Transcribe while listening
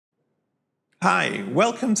Hi,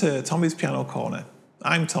 welcome to Tommy's Piano Corner.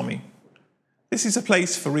 I'm Tommy. This is a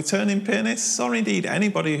place for returning pianists, or indeed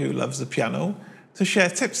anybody who loves the piano, to share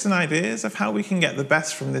tips and ideas of how we can get the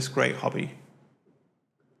best from this great hobby.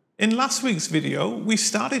 In last week's video, we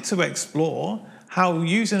started to explore how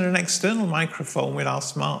using an external microphone with our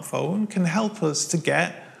smartphone can help us to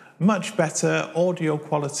get much better audio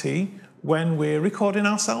quality when we're recording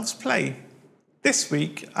ourselves play. This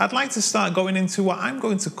week, I'd like to start going into what I'm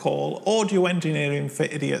going to call audio engineering for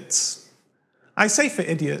idiots. I say for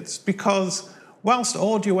idiots because whilst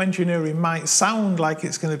audio engineering might sound like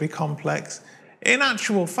it's going to be complex, in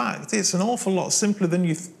actual fact, it's an awful lot simpler than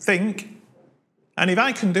you think. And if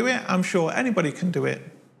I can do it, I'm sure anybody can do it.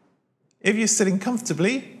 If you're sitting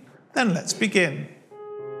comfortably, then let's begin.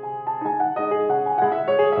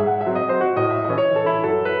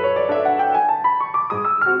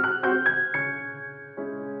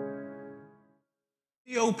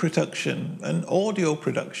 Video production and audio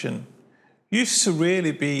production used to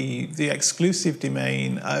really be the exclusive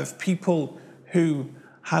domain of people who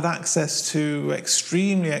had access to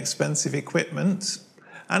extremely expensive equipment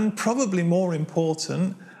and, probably more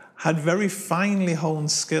important, had very finely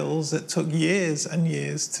honed skills that took years and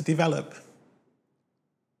years to develop.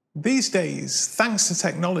 These days, thanks to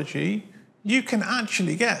technology, you can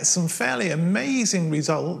actually get some fairly amazing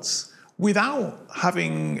results without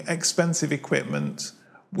having expensive equipment,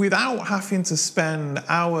 without having to spend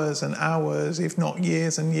hours and hours, if not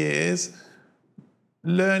years and years,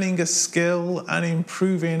 learning a skill and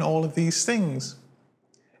improving all of these things.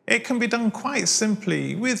 It can be done quite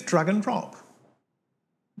simply with drag and drop.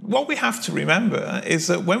 What we have to remember is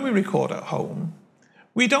that when we record at home,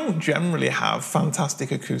 we don't generally have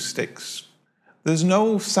fantastic acoustics. There's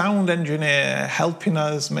no sound engineer helping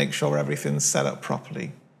us make sure everything's set up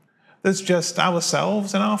properly. There's just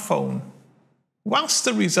ourselves and our phone. Whilst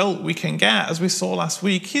the result we can get, as we saw last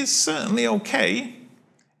week, is certainly okay,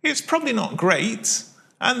 it's probably not great,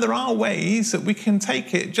 and there are ways that we can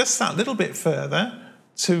take it just that little bit further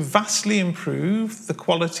to vastly improve the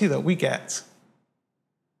quality that we get.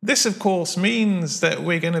 This, of course, means that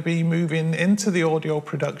we're going to be moving into the audio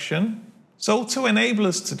production. So to enable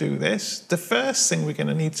us to do this, the first thing we're going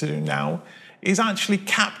to need to do now is actually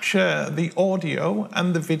capture the audio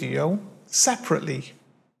and the video separately.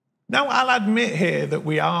 Now, I'll admit here that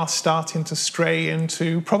we are starting to stray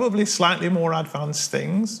into probably slightly more advanced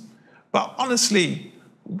things, but honestly,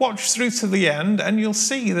 watch through to the end and you'll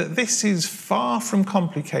see that this is far from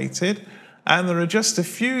complicated, and there are just a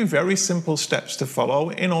few very simple steps to follow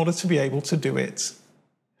in order to be able to do it.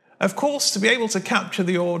 Of course, to be able to capture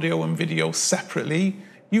the audio and video separately,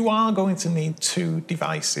 you are going to need two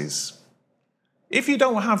devices. If you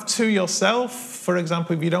don't have two yourself, for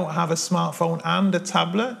example, if you don't have a smartphone and a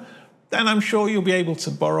tablet, then I'm sure you'll be able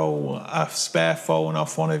to borrow a spare phone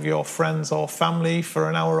off one of your friends or family for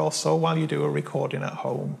an hour or so while you do a recording at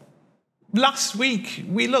home. Last week,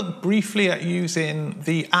 we looked briefly at using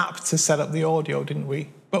the app to set up the audio, didn't we?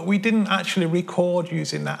 But we didn't actually record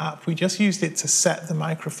using that app. We just used it to set the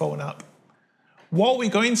microphone up. What we're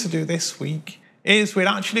going to do this week is we're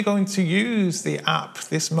actually going to use the app,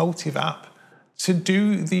 this Motive app, to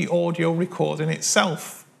do the audio recording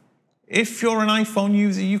itself. If you're an iPhone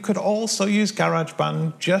user, you could also use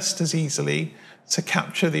Garageband just as easily to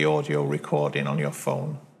capture the audio recording on your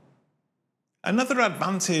phone. Another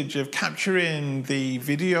advantage of capturing the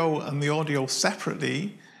video and the audio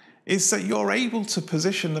separately is that you're able to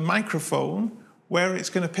position the microphone where it's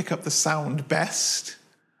going to pick up the sound best,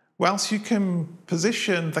 whilst you can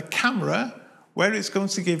position the camera where it's going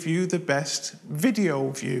to give you the best video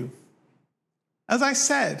view. As I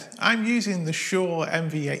said, I'm using the Shure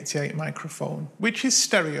MV88 microphone, which is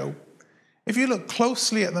stereo. If you look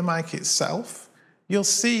closely at the mic itself, you'll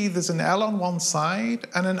see there's an L on one side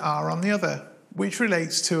and an R on the other, which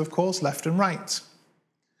relates to, of course, left and right.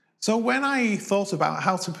 So when I thought about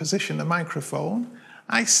how to position the microphone,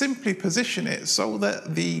 I simply position it so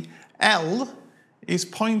that the L is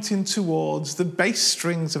pointing towards the bass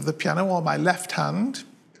strings of the piano, or my left hand,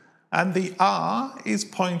 and the R is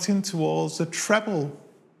pointing towards the treble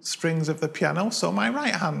strings of the piano, so my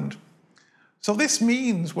right hand. So this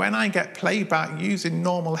means when I get playback using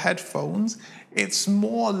normal headphones, it's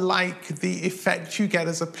more like the effect you get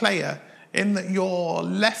as a player, in that your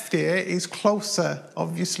left ear is closer,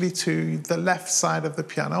 obviously, to the left side of the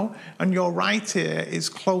piano, and your right ear is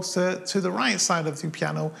closer to the right side of the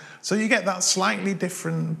piano. So you get that slightly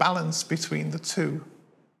different balance between the two.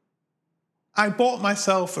 I bought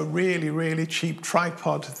myself a really cheap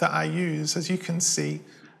tripod that I use, as you can see,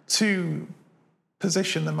 to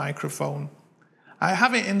position the microphone. I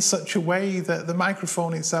have it in such a way that the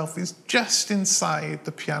microphone itself is just inside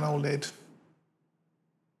the piano lid.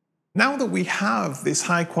 Now that we have this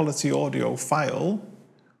high quality audio file,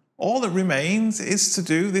 all that remains is to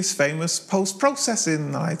do this famous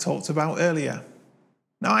post-processing that I talked about earlier.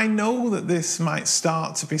 Now I know that this might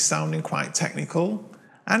start to be sounding quite technical,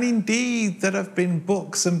 and indeed there have been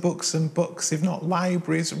books and books and books, if not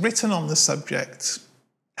libraries, written on the subject.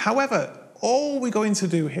 However, all we're going to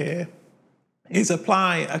do here is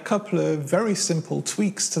apply a couple of very simple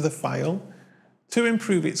tweaks to the file to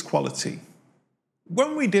improve its quality.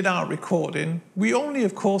 When we did our recording, we only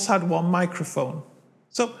of course had one microphone.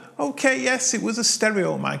 So, okay, yes, it was a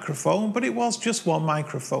stereo microphone, but it was just one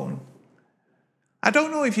microphone. I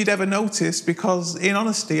don't know if you'd ever noticed, because in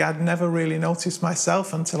honesty, I'd never really noticed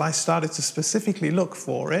myself until I started to specifically look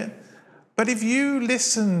for it. But if you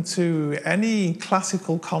listen to any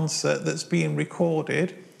classical concert that's being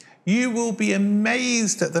recorded, you will be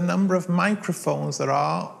amazed at the number of microphones there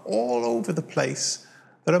are all over the place.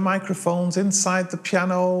 There are microphones inside the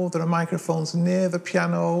piano, there are microphones near the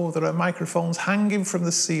piano, there are microphones hanging from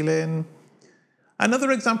the ceiling.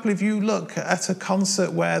 Another example, if you look at a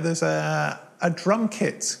concert where there's a drum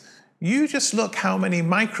kit, you just look how many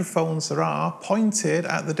microphones there are pointed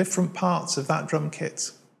at the different parts of that drum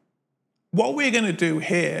kit. What we're going to do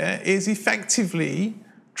here is effectively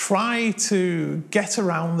try to get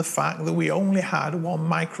around the fact that we only had one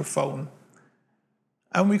microphone.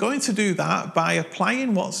 And we're going to do that by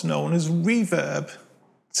applying what's known as reverb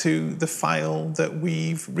to the file that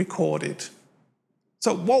we've recorded.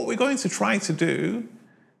 So what we're going to try to do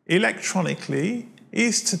electronically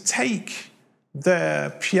is to take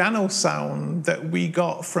the piano sound that we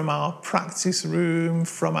got from our practice room,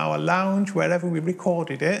 from our lounge, wherever we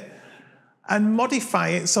recorded it, and modify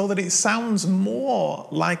it so that it sounds more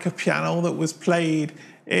like a piano that was played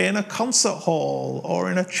in a concert hall or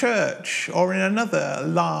in a church or in another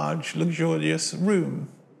large, luxurious room.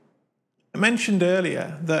 I mentioned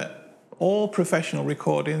earlier that all professional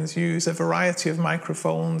recordings use a variety of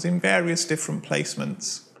microphones in various different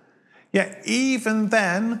placements. Yet even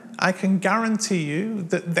then, I can guarantee you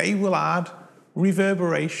that they will add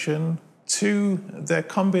reverberation to the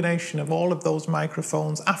combination of all of those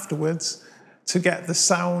microphones afterwards to get the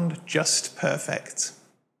sound just perfect.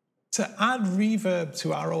 To add reverb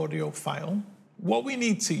to our audio file, what we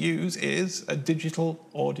need to use is a digital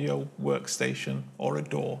audio workstation or a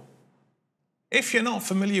DAW. If you're not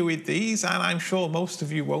familiar with these, and I'm sure most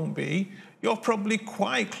of you won't be, you're probably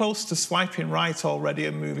quite close to swiping right already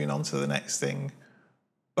and moving on to the next thing.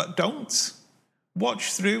 But don't.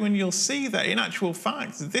 Watch through and you'll see that in actual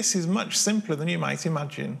fact, this is much simpler than you might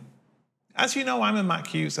imagine. As you know, I'm a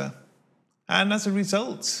Mac user, and as a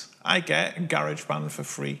result, I get Garageband for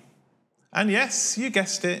free. And yes, you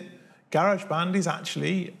guessed it, Garageband is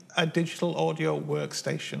actually a digital audio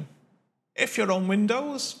workstation. If you're on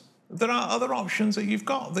Windows, there are other options that you've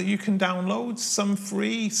got that you can download, some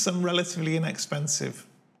free, some relatively inexpensive,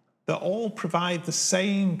 that all provide the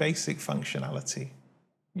same basic functionality.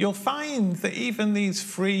 You'll find that even these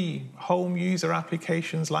free home user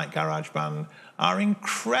applications like Garageband are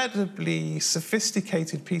incredibly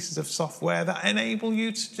sophisticated pieces of software that enable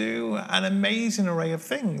you to do an amazing array of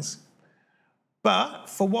things. But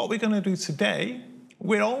for what we're going to do today,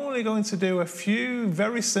 we're only going to do a few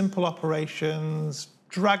very simple operations,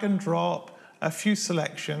 drag and drop, a few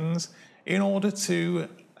selections in order to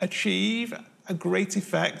achieve a great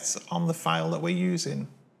effect on the file that we're using.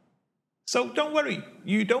 So don't worry,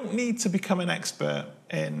 you don't need to become an expert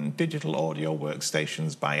in digital audio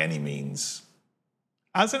workstations by any means.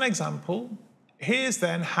 As an example, here's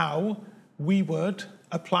then how we would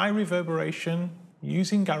apply reverberation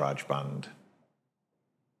using Garageband.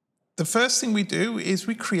 The first thing we do is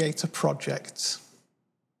we create a project.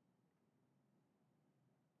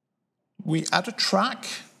 We add a track,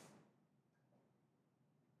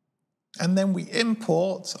 and then we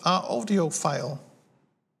import our audio file.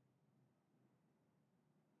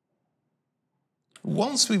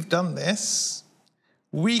 Once we've done this,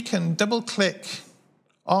 we can double-click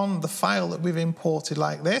on the file that we've imported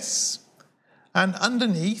like this, and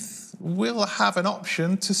underneath we'll have an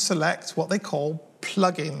option to select what they call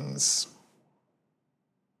plugins.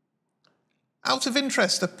 Out of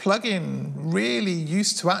interest, a plugin really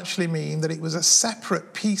used to actually mean that it was a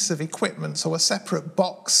separate piece of equipment, so a separate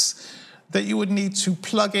box that you would need to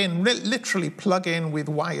plug in, literally plug in with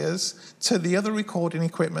wires to the other recording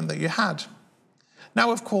equipment that you had.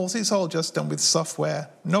 Now, of course, it's all just done with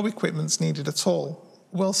software. No equipment's needed at all.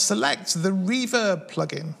 We'll select the Reverb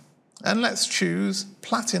plugin, and let's choose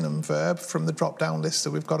Platinum Verb from the drop-down list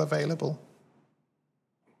that we've got available.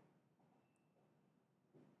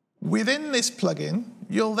 Within this plugin,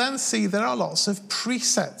 you'll then see there are lots of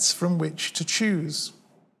presets from which to choose.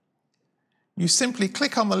 You simply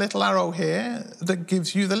click on the little arrow here that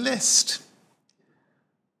gives you the list.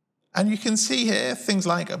 And you can see here things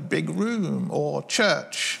like a big room or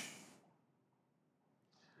church.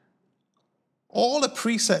 All a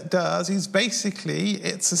preset does is basically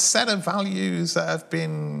it's a set of values that have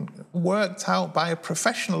been worked out by a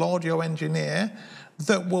professional audio engineer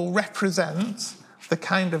that will represent the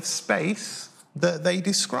kind of space that they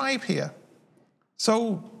describe here.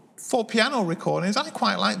 So for piano recordings, I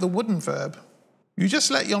quite like the wooden verb. You just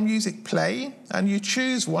let your music play and you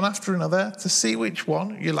choose one after another to see which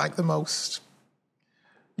one you like the most.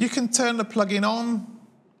 You can turn the plugin on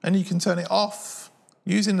and you can turn it off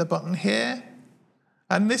using the button here.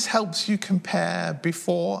 And this helps you compare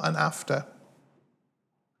before and after.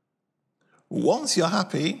 Once you're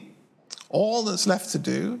happy, all that's left to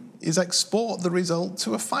do is export the result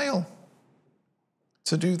to a file.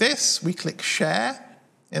 To do this, we click Share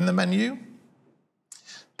in the menu,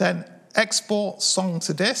 then Export Song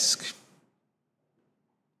to Disk.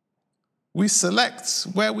 We select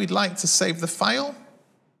where we'd like to save the file,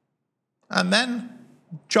 and then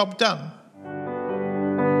Job Done.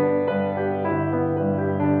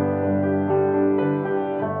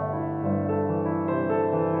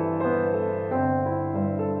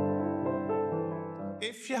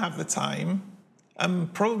 If you have the time,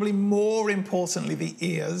 and probably more importantly the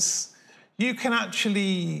ears, you can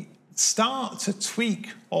actually start to tweak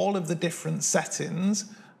all of the different settings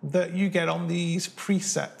that you get on these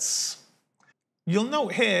presets. You'll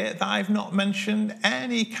note here that I've not mentioned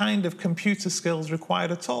any kind of computer skills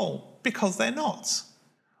required at all, because they're not.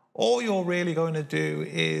 All you're really going to do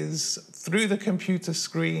is, through the computer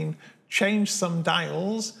screen, change some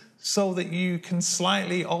dials so that you can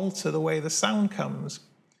slightly alter the way the sound comes.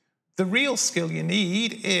 The real skill you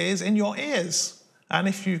need is in your ears. And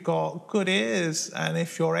if you've got good ears and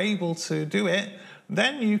if you're able to do it,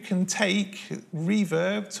 then you can take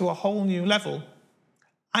reverb to a whole new level.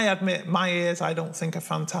 I admit my ears I don't think are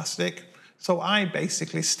fantastic, so I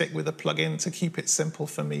basically stick with a plugin to keep it simple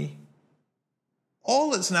for me.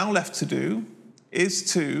 All that's now left to do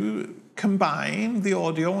is to combine the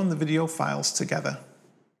audio and the video files together.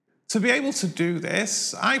 To be able to do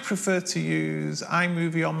this, I prefer to use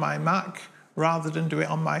iMovie on my Mac rather than do it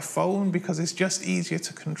on my phone because it's just easier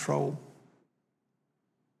to control.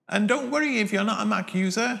 And don't worry if you're not a Mac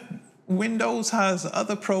user, Windows has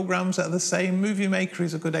other programs that are the same. Movie Maker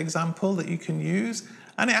is a good example that you can use,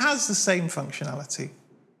 and it has the same functionality.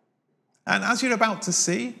 And as you're about to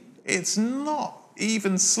see, it's not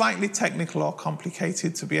even slightly technical or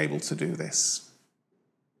complicated to be able to do this.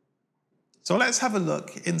 So let's have a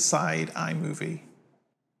look inside iMovie.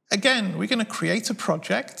 Again, we're going to create a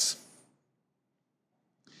project.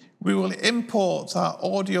 We will import our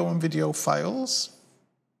audio and video files.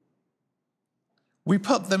 We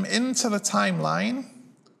put them into the timeline,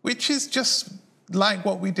 which is just like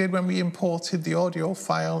what we did when we imported the audio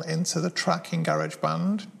file into the track in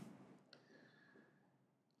Garageband.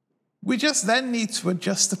 We just then need to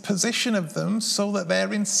adjust the position of them so that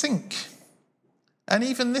they're in sync. And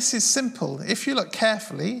even this is simple. If you look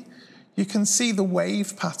carefully, you can see the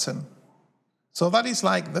wave pattern. So that is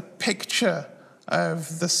like the picture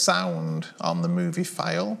of the sound on the movie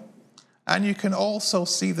file. And you can also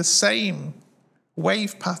see the same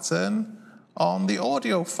wave pattern on the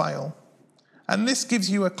audio file. And this gives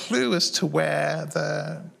you a clue as to where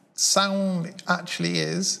the sound actually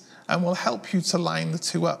is and will help you to line the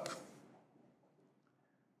two up.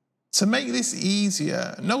 To make this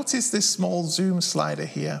easier, notice this small zoom slider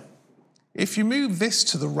here. If you move this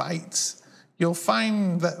to the right, you'll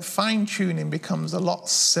find that fine-tuning becomes a lot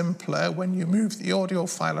simpler when you move the audio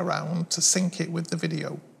file around to sync it with the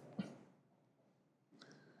video.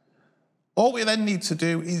 All we then need to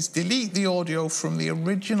do is delete the audio from the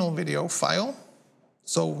original video file.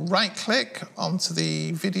 So right-click onto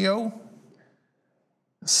the video,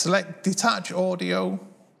 select Detach Audio,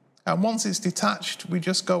 and once it's detached, we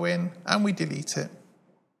just go in and we delete it.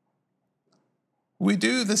 We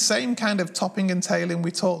do the same kind of topping and tailing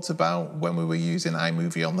we talked about when we were using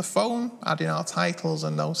iMovie on the phone, adding our titles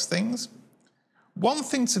and those things. One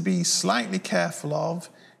thing to be slightly careful of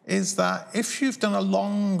is that if you've done a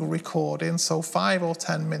long recording, so 5 or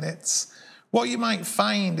 10 minutes, what you might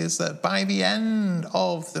find is that by the end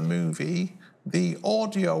of the movie, the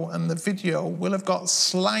audio and the video will have got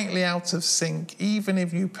slightly out of sync, even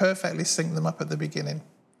if you perfectly sync them up at the beginning.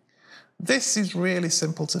 This is really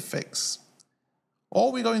simple to fix.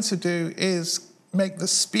 All we're going to do is make the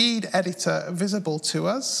speed editor visible to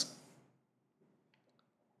us.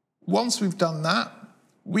 Once we've done that,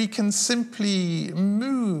 we can simply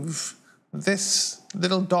move this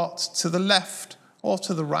little dot to the left or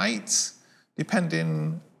to the right,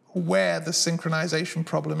 depending where the synchronization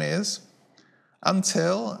problem is,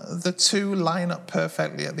 until the two line up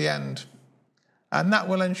perfectly at the end. And that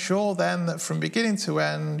will ensure then that from beginning to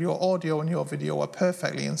end, your audio and your video are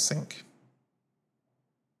perfectly in sync.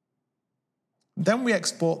 Then we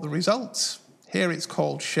export the results. Here it's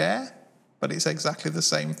called share, but it's exactly the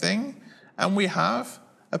same thing. And we have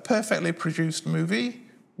a perfectly produced movie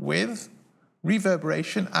with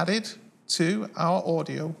reverberation added to our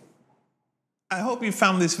audio. I hope you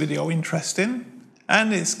found this video interesting,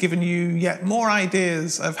 and it's given you yet more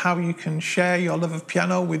ideas of how you can share your love of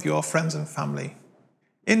piano with your friends and family.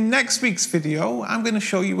 In next week's video, I'm going to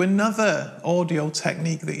show you another audio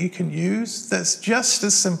technique that you can use that's just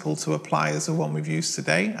as simple to apply as the one we've used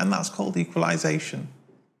today, and that's called equalization.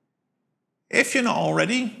 If you're not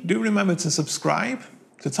already, do remember to subscribe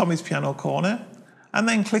to Tommy's Piano Corner, and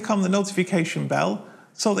then click on the notification bell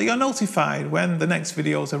so that you're notified when the next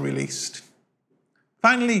videos are released.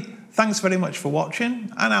 Finally, thanks very much for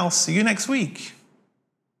watching, and I'll see you next week.